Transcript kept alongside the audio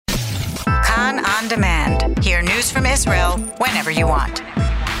Khan On Demand. Hear news from Israel whenever you want.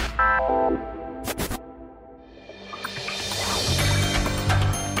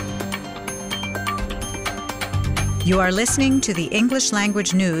 You are listening to the English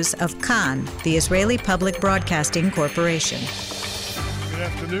language news of Khan, the Israeli Public Broadcasting Corporation. Good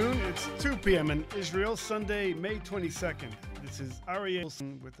afternoon. It's 2 p.m. in Israel, Sunday, May 22nd. This is Ariel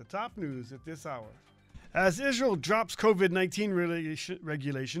with the top news at this hour. As Israel drops COVID-19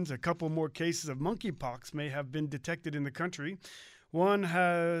 regulations, a couple more cases of monkeypox may have been detected in the country. One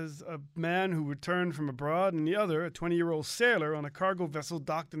has a man who returned from abroad, and the other, a 20-year-old sailor on a cargo vessel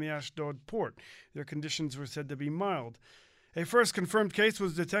docked in the Ashdod port. Their conditions were said to be mild. A first confirmed case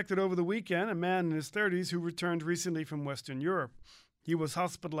was detected over the weekend, a man in his 30s who returned recently from Western Europe. He was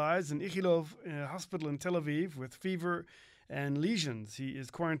hospitalized in Ichilov Hospital in Tel Aviv with fever and lesions. He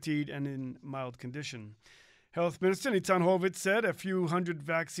is quarantined and in mild condition. Health Minister Nitzan Horowitz said a few hundred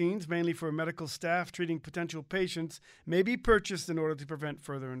vaccines, mainly for medical staff treating potential patients, may be purchased in order to prevent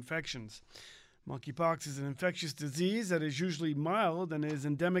further infections. Monkeypox is an infectious disease that is usually mild and is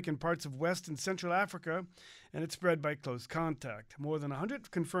endemic in parts of West and Central Africa, and it's spread by close contact. More than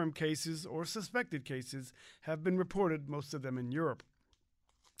 100 confirmed cases or suspected cases have been reported, most of them in Europe.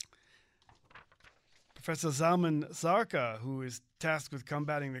 Professor Zalman Zarka, who is tasked with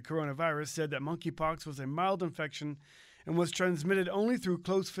combating the coronavirus, said that monkeypox was a mild infection and was transmitted only through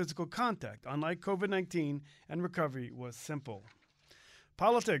close physical contact. Unlike COVID-19, and recovery was simple.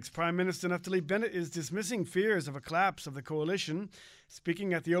 Politics. Prime Minister Naftali Bennett is dismissing fears of a collapse of the coalition.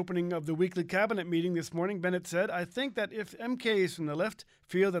 Speaking at the opening of the weekly cabinet meeting this morning, Bennett said, "I think that if MKs from the left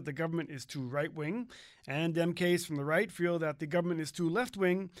feel that the government is too right-wing and MKs from the right feel that the government is too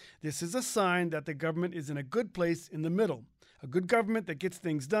left-wing, this is a sign that the government is in a good place in the middle. A good government that gets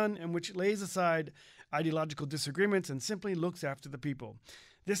things done and which lays aside ideological disagreements and simply looks after the people.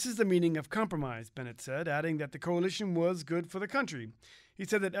 This is the meaning of compromise," Bennett said, adding that the coalition was good for the country. He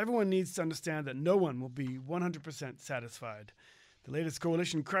said that everyone needs to understand that no one will be 100% satisfied. The latest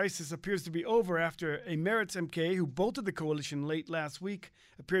coalition crisis appears to be over after a Meretz MK who bolted the coalition late last week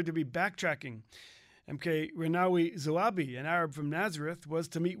appeared to be backtracking. MK Renawi Zoabi, an Arab from Nazareth, was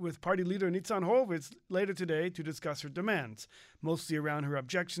to meet with party leader Nitzan Horowitz later today to discuss her demands, mostly around her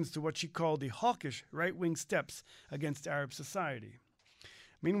objections to what she called the hawkish right-wing steps against Arab society.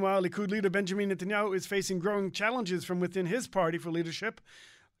 Meanwhile, Likud leader Benjamin Netanyahu is facing growing challenges from within his party for leadership.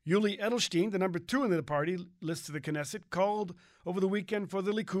 Yuli Edelstein, the number 2 in the party list to the Knesset, called over the weekend for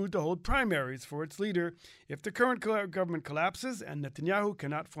the Likud to hold primaries for its leader if the current government collapses and Netanyahu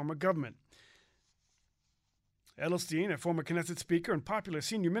cannot form a government. Edelstein, a former Knesset speaker and popular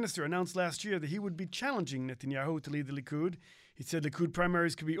senior minister, announced last year that he would be challenging Netanyahu to lead the Likud. He said Likud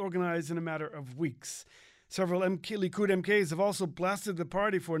primaries could be organized in a matter of weeks. Several Likud MKs have also blasted the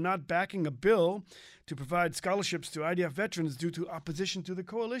party for not backing a bill to provide scholarships to IDF veterans due to opposition to the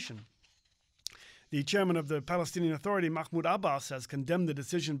coalition. The chairman of the Palestinian Authority, Mahmoud Abbas, has condemned the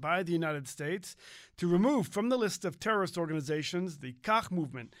decision by the United States to remove from the list of terrorist organizations the Kach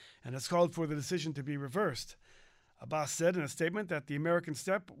movement and has called for the decision to be reversed. Abbas said in a statement that the American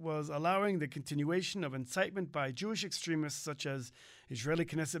step was allowing the continuation of incitement by Jewish extremists such as Israeli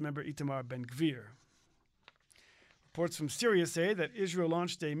Knesset member Itamar Ben-Gvir. Reports from Syria say that Israel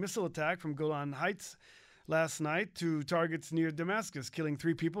launched a missile attack from Golan Heights last night to targets near Damascus, killing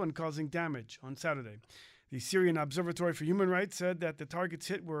 3 people and causing damage on Saturday. The Syrian Observatory for Human Rights said that the targets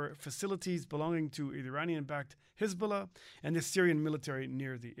hit were facilities belonging to Iranian-backed Hezbollah and the Syrian military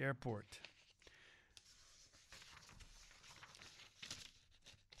near the airport.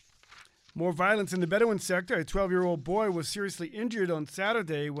 More violence in the Bedouin sector. A 12-year-old boy was seriously injured on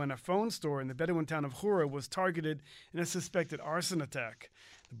Saturday when a phone store in the Bedouin town of Hura was targeted in a suspected arson attack.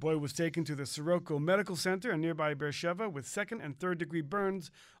 The boy was taken to the Sirocco Medical Center in nearby Beersheba with 2nd and 3rd-degree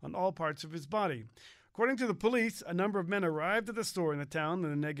burns on all parts of his body. According to the police, a number of men arrived at the store in the town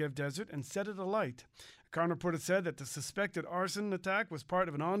in the Negev desert and set it alight. A Crown reporter said that the suspected arson attack was part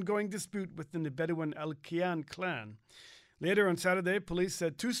of an ongoing dispute within the Bedouin Al-Kiyan clan. Later on Saturday, police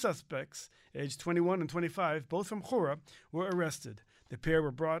said 2 suspects, aged 21 and 25, both from Hura, were arrested. The pair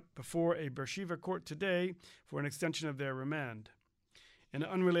were brought before a Beersheba court today for an extension of their remand. In an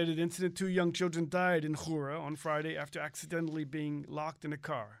unrelated incident, 2 young children died in Hura on Friday after accidentally being locked in a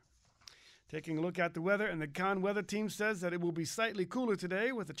car. Taking a look at the weather, and the Khan weather team says that it will be slightly cooler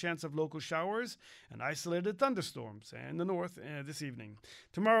today with a chance of local showers and isolated thunderstorms in the north this evening.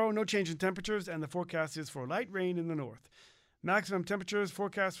 Tomorrow, no change in temperatures, and the forecast is for light rain in the north. Maximum temperatures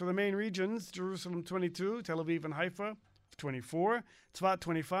forecast for the main regions: Jerusalem 22, Tel Aviv and Haifa 24, Tzfat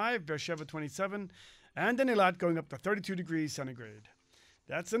 25, Beersheba 27, and in Eilat going up to 32 degrees centigrade.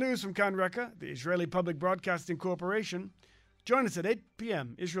 That's the news from Kan Reka, the Israeli Public Broadcasting Corporation. Join us at 8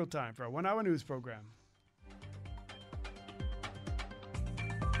 p.m. Israel time for our 1-hour news program.